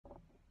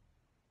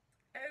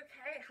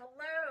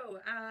Hello.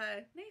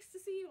 Nice to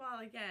see you all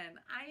again.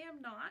 I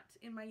am not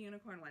in my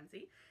unicorn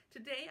onesie.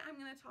 Today I'm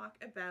going to talk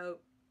about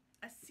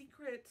a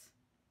secret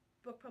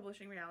book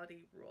publishing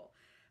reality rule.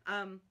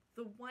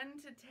 The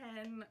 1 to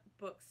 10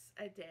 books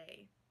a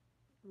day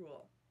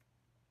rule,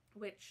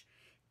 which,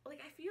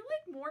 I feel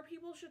like more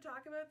people should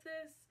talk about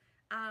this,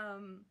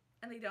 and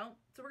they don't.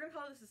 So we're going to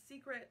call this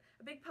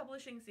a big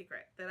publishing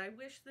secret that I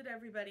wish that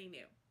everybody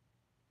knew.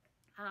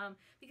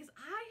 Because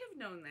I have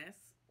known this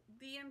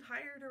the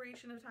entire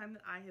duration of time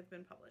that I have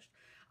been published.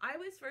 I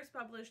first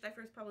published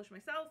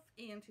myself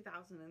in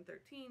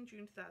 2013,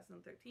 June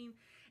 2013,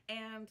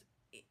 and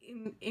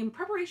in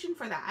preparation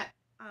for that,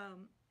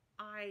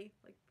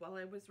 while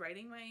I was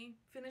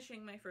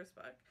finishing my first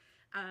book,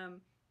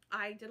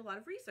 I did a lot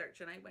of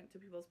research and I went to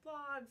people's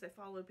blogs, I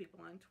followed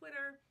people on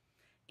Twitter,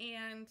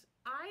 and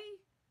I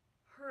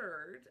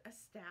heard a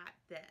stat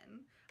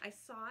then. I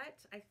saw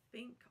it, I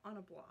think, on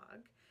a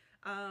blog,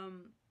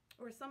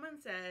 where someone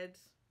said,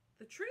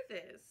 the truth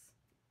is,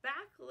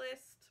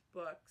 Backlist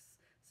books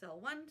sell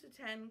 1 to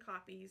 10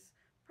 copies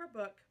per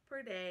book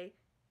per day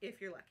if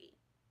you're lucky.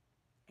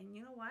 And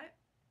you know what?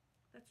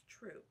 That's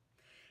true.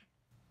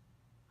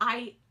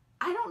 I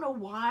don't know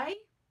why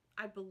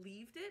I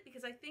believed it,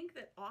 because I think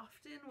that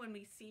often when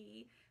we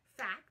see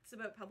facts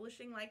about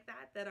publishing like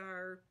that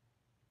are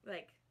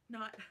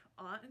not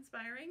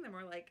awe-inspiring, they're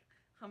more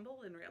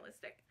humble and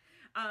realistic,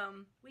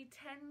 we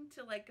tend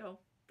to go,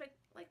 but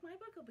my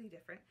book will be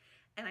different.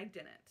 And I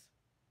didn't.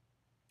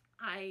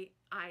 I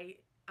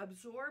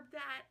absorbed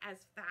that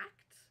as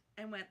fact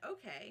and went,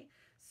 okay,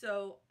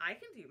 so I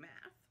can do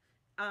math.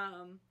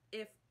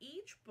 If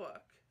each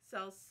book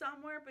sells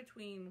somewhere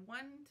between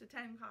 1 to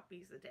 10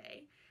 copies a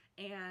day,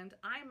 and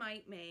I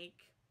might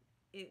make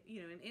it,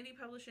 in indie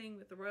publishing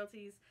with the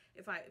royalties,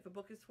 if a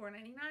book is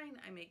 $4.99,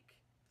 I make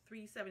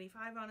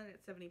 $3.75 on it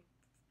at 70%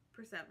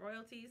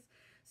 royalties.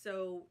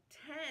 So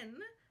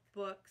 10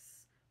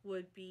 books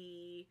would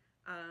be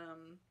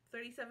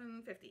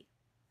 $37.50.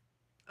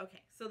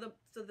 Okay, so the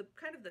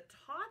kind of the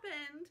top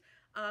end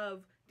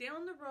of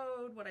down the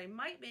road, what I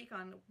might make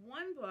on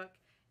one book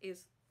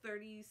is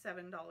 $37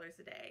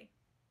 a day.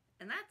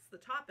 And that's the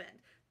top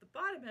end. The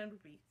bottom end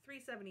would be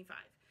 $3.75.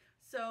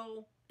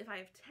 So if I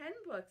have 10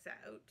 books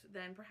out,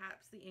 then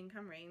perhaps the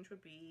income range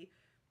would be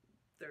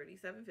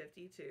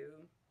 $37.50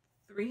 to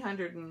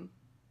 $370.50.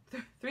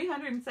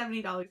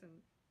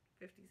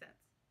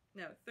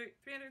 No,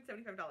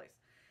 $375.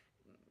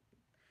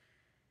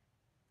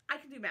 I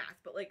can do math,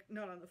 but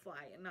not on the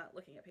fly and not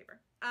looking at paper.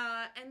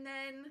 And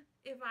then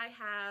if I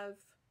have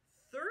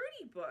 30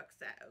 books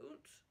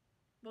out,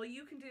 well,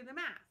 you can do the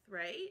math,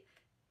 right?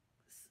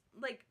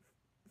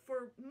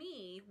 For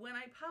me, when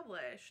I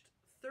published,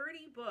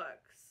 30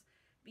 books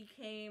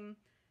became,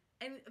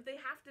 and they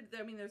have to,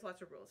 there's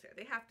lots of rules here.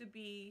 They have to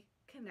be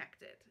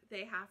connected.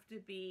 They have to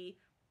be,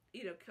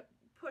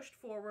 pushed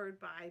forward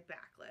by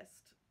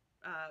Backlist,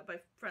 by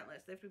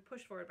Frontlist. They have to be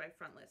pushed forward by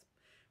Frontlist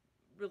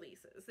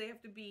releases. They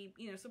have to be,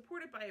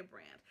 supported by a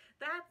brand.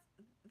 That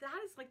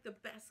is the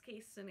best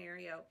case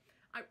scenario.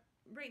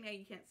 Right now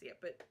you can't see it,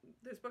 but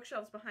there's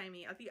bookshelves behind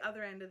me. At the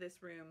other end of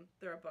this room,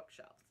 there are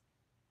bookshelves.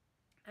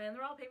 And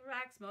they're all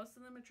paperbacks. Most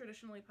of them are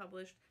traditionally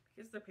published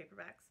because they're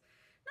paperbacks.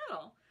 Not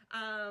all.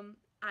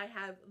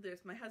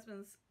 There's my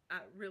husband's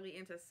really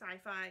into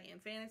sci-fi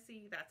and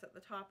fantasy. That's at the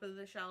top of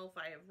the shelf.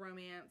 I have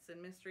romance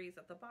and mysteries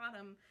at the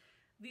bottom.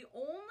 The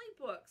only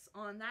books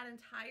on that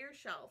entire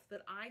shelf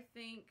that I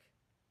think,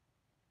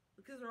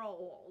 because they're all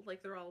old,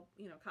 they're all,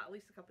 at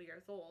least a couple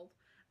years old,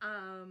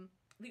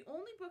 the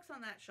only books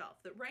on that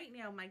shelf that right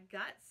now my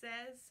gut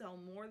says sell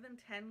more than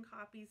 10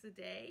 copies a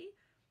day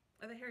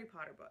are the Harry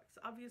Potter books.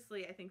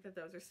 Obviously, I think that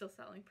those are still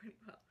selling pretty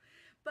well.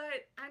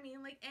 But,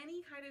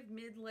 any kind of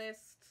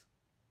mid-list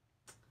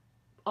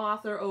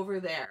author over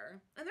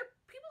there, and there are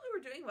people who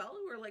are doing well,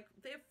 who are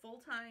they have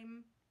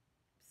full-time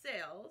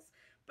sales,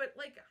 but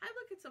I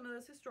look at some of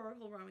those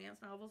historical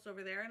romance novels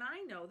over there, and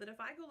I know that if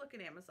I go look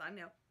at Amazon,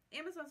 now,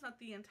 Amazon's not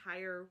the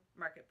entire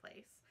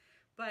marketplace,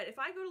 but if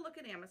I go to look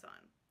at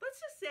Amazon, let's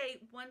just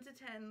say 1 to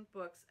 10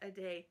 books a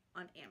day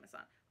on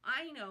Amazon.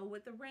 I know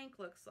what the rank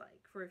looks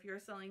like for if you're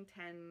selling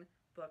 10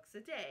 books a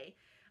day.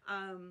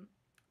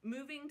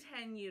 Moving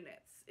 10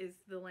 units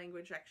is the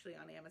language actually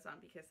on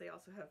Amazon, because they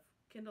also have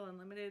Kindle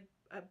Unlimited.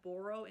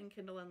 Borrow in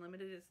Kindle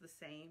Unlimited is the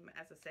same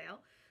as a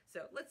sale.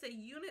 So let's say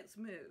units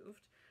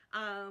moved,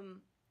 10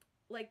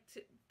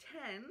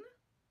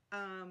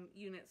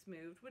 units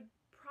moved would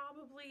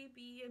probably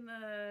be in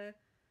the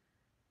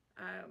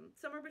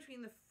somewhere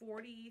between the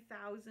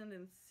 40,000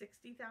 and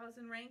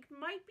 60,000 rank.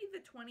 Might be the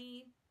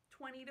 20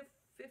 to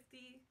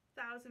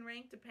 50,000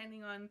 rank,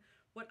 depending on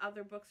what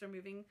other books are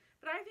moving.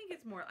 But I think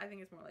it's more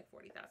like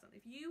 40,000.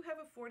 If you have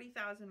a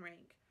 40,000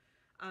 rank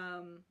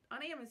on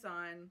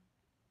Amazon,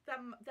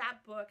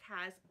 that book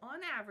has,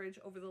 on average,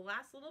 over the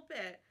last little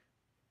bit,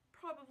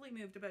 probably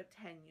moved about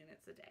 10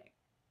 units a day.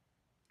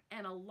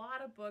 And a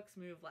lot of books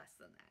move less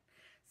than that.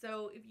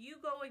 So if you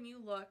go and you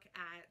look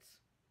at,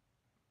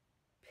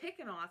 pick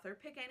an author,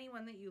 pick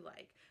anyone that you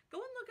like, go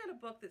and look at a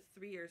book that's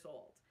 3 years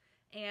old,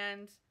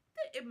 and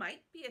it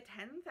might be a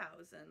 10,000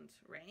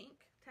 rank.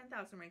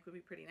 10,000 rank would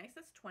be pretty nice.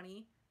 That's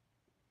 20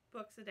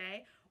 books a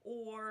day.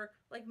 Or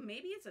like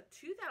maybe it's a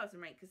 2,000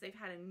 rank because they've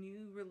had a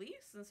new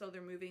release, and so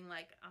they're moving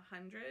like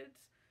 100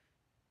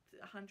 to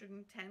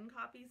 110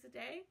 copies a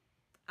day.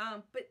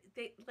 But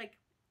they like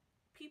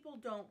people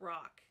don't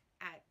rock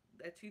at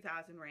a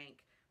 2,000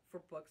 rank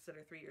for books that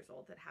are 3 years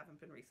old that haven't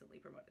been recently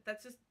promoted.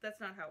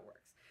 That's not how it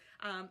works.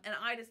 And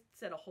I just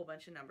said a whole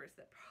bunch of numbers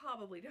that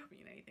probably don't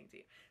mean anything to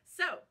you.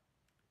 So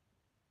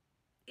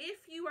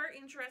if you are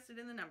interested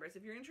in the numbers,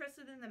 if you're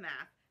interested in the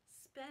math,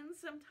 spend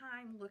some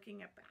time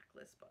looking at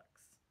backlist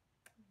books.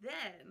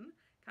 Then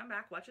come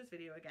back, watch this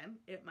video again.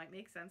 It might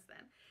make sense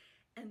then.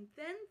 And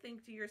then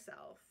think to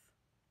yourself,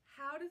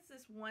 how does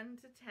this 1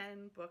 to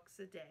 10 books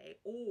a day,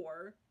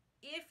 or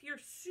if you're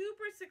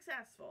super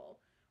successful,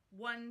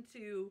 1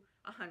 to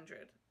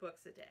 100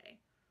 books a day,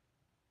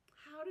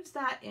 how does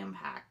that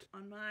impact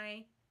on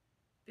my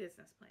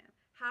business plan?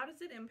 How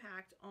does it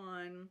impact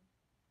on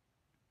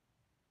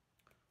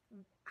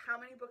how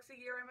many books a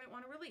year I might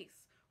want to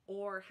release,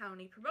 or how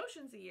many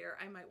promotions a year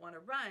I might want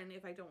to run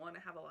if I don't want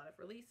to have a lot of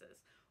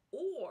releases,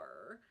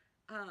 or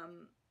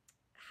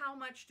how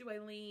much do I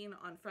lean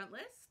on front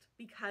list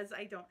because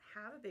I don't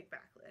have a big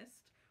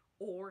backlist,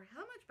 or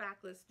how much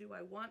backlist do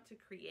I want to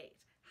create?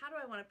 How do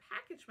I want to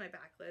package my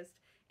backlist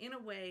in a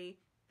way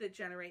that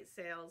generates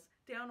sales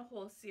down a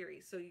whole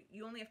series, so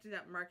you only have to do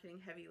that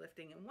marketing heavy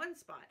lifting in one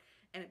spot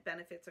and it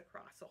benefits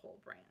across a whole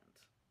brand?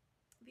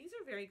 These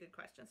are very good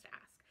questions to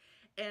ask.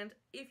 And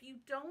if you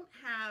don't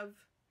have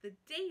the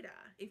data,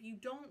 if you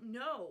don't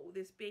know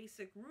this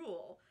basic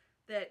rule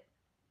that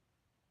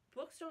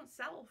books don't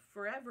sell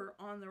forever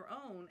on their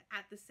own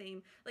at the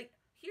same, like,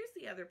 here's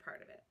the other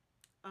part of it.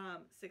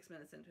 6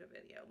 minutes into a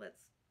video,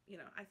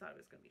 I thought it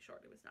was going to be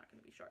short. It was not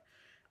going to be short.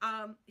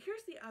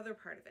 Here's the other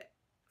part of it.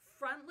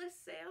 Front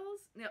list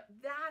sales, now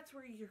that's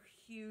where your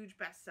huge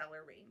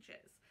bestseller range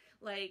is.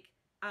 Like,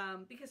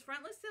 because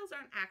front list sales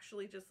aren't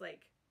actually just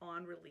like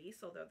on release,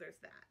 although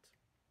there's that.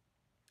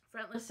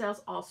 Front list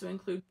sales also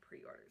include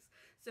pre-orders.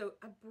 So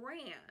a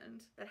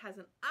brand that has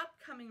an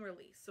upcoming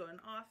release, so an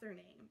author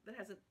name that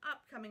has an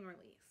upcoming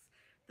release,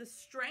 the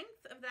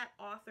strength of that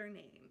author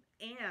name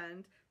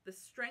and the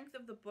strength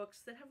of the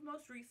books that have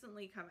most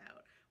recently come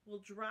out will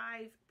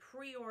drive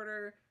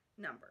pre-order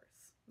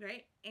numbers,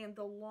 right? And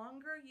the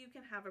longer you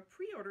can have a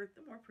pre-order,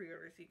 the more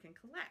pre-orders you can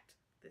collect.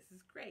 This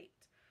is great.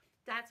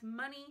 That's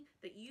money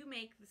that you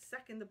make the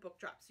second the book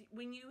drops.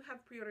 When you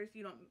have pre-orders,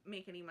 you don't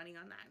make any money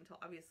on that until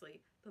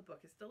obviously the book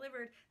is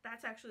delivered.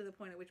 That's actually the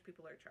point at which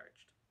people are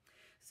charged.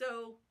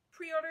 So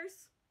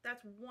pre-orders,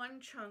 that's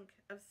one chunk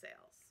of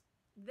sales.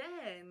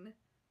 Then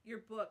your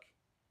book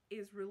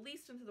is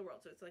released into the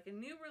world. So it's like a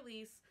new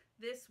release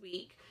this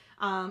week.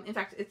 In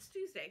fact, it's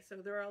Tuesday, so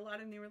there are a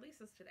lot of new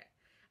releases today.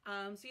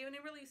 So you have a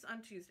new release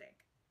on Tuesday.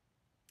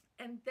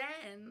 And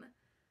then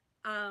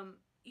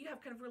you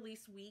have kind of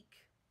release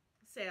week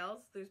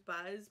sales. There's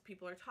buzz.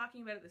 People are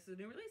talking about it. This is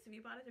a new release. Have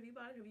you bought it? Have you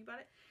bought it? Have you bought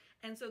it?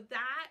 And so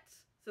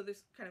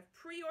there's kind of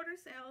pre-order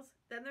sales.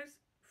 Then there's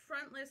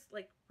front list,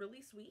 like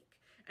release week.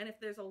 And if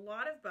there's a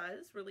lot of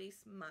buzz,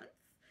 release month.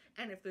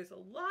 And if there's a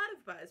lot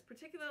of buzz,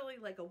 particularly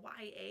like a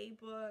YA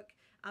book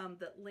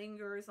that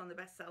lingers on the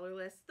bestseller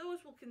list,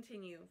 those will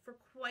continue for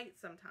quite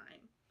some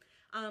time.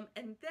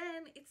 And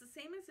then it's the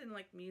same as in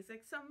like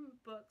music. Some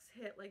books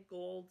hit like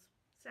gold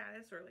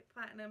status or like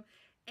platinum.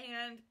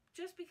 And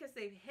just because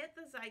they've hit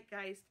the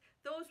zeitgeist,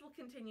 those will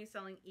continue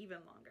selling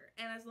even longer.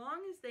 And as long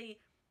as they,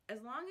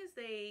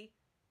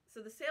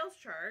 so the sales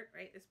chart,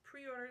 right, is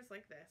pre-orders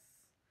like this.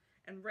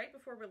 And right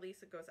before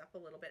release, it goes up a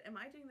little bit. Am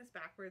I doing this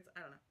backwards?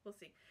 I don't know. We'll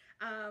see.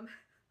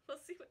 We'll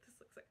see what this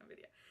looks like on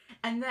video.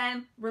 And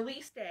then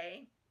release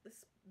day,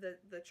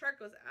 the chart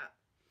goes up.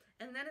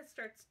 And then it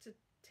starts to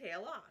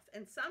tail off.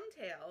 And some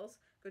tails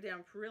go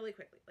down really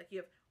quickly. Like you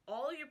have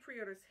all your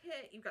pre-orders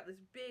hit, you've got this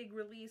big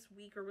release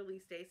week or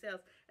release day sales,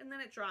 and then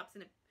it drops,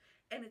 and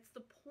it's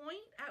the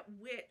point at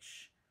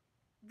which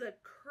the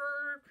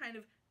curve kind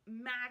of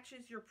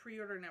matches your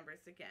pre-order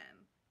numbers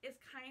again. It's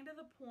kind of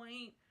the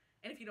point,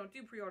 and if you don't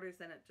do pre-orders,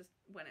 then it just,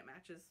 when it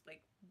matches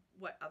like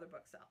what other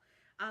books sell.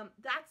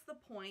 That's the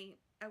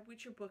point at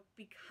which your book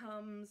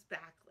becomes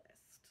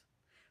backlist.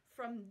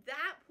 From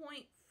that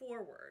point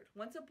forward,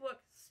 once a book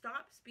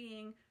stops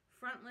being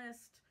front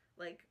list,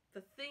 like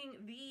the thing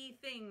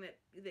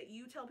that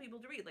you tell people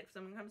to read, like if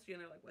someone comes to you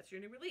and they're like, what's your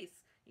new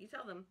release? You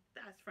tell them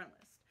that's front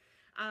list.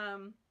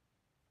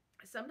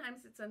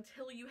 Sometimes it's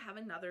until you have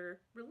another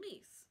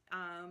release.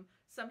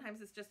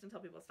 Sometimes it's just until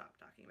people stop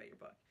talking about your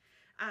book.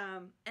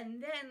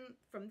 And then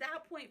from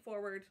that point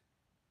forward,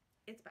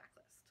 it's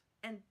backlist.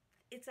 And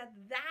it's at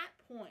that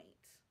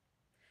point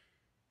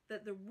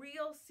that the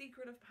real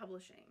secret of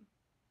publishing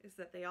is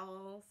that they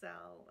all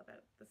sell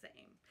about the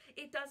same.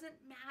 It doesn't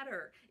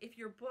matter if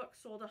your book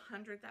sold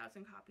 100,000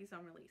 copies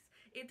on release.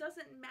 It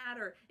doesn't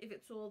matter if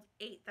it sold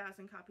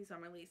 8,000 copies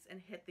on release and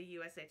hit the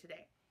USA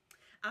Today.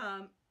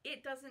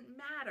 It doesn't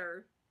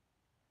matter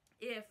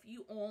if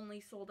you only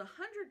sold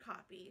 100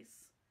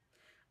 copies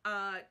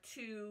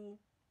to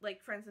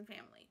like friends and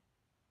family.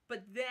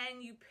 but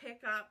then you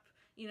pick up,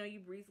 you know, you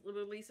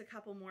release a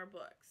couple more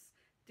books.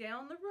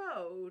 Down the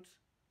road,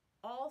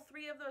 all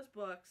 3 of those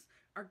books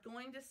are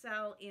going to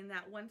sell in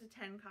that 1 to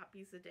 10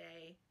 copies a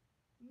day,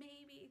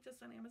 maybe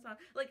just on Amazon.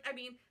 Like, I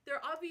mean,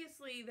 there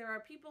are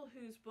people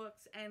whose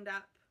books end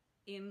up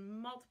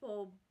in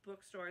multiple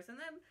bookstores, and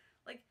then,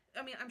 like,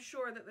 I mean, I'm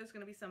sure that there's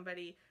going to be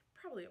somebody,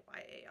 probably a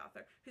YA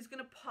author, who's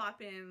going to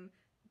pop in,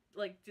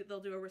 like,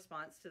 they'll do a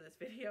response to this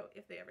video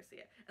if they ever see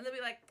it, and they'll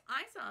be like,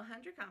 I saw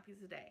 100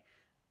 copies a day.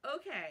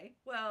 Okay,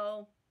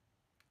 well,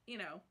 you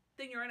know,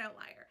 then you're an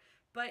outlier.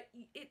 But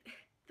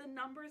the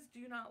numbers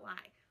do not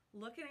lie.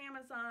 Look at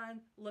Amazon,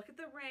 look at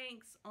the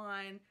ranks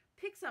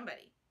pick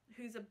somebody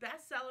who's a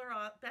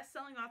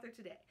best-selling author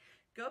today.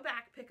 Go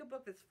back, pick a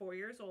book that's 4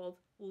 years old,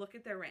 look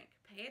at their rank.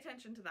 Pay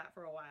attention to that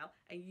for a while,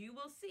 and you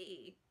will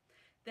see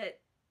that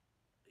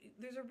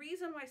there's a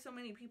reason why so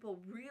many people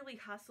really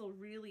hustle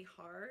really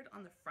hard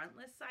on the front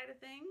list side of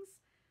things,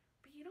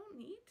 but you don't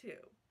need to.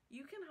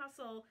 You can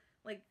hustle,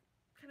 like,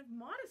 kind of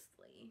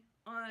modestly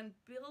on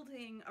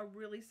building a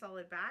really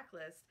solid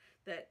backlist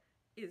that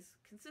is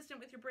consistent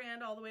with your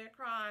brand all the way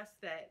across,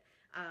 that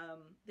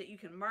you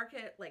can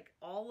market, like,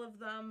 all of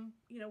them,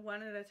 you know,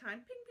 one at a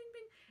time, ping, ping,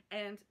 ping,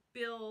 and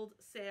build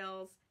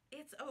sales.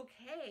 It's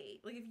okay.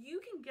 Like, if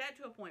you can get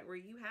to a point where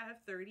you have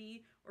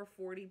 30 or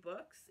 40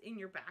 books in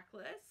your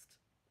backlist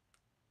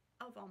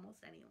of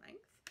almost any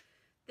length,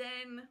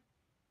 then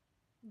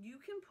you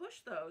can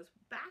push those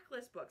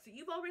backlist books that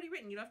you've already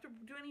written. You don't have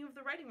to do any of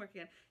the writing work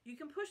again. You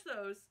can push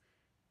those,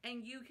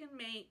 and you can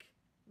make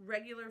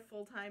regular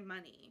full-time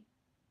money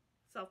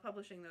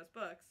self-publishing those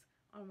books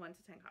on 1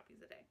 to 10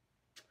 copies a day.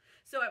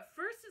 So at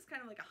first it's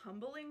kind of like a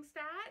humbling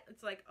stat.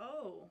 It's like,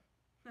 oh,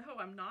 no,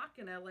 I'm not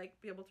gonna, like,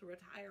 be able to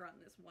retire on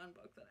this one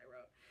book that I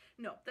wrote.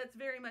 No, that's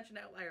very much an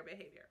outlier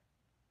behavior.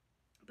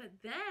 But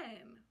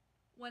then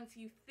once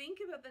you think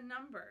about the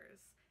numbers,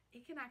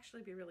 it can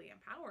actually be really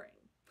empowering.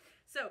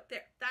 So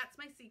there, that's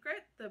my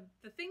secret. The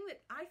thing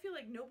that I feel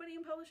like nobody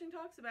in publishing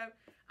talks about,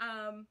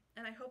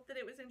 and I hope that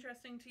it was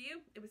interesting to you.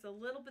 This was a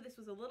little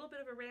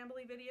bit of a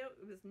rambly video.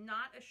 It was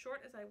not as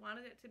short as I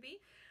wanted it to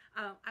be.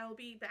 I will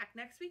be back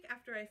next week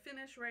after I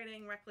finish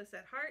writing Reckless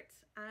at Heart,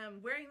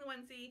 wearing the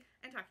onesie,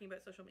 and talking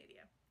about social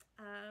media.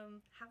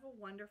 Have a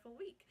wonderful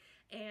week,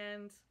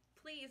 and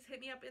please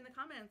hit me up in the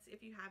comments if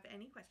you have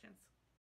any questions.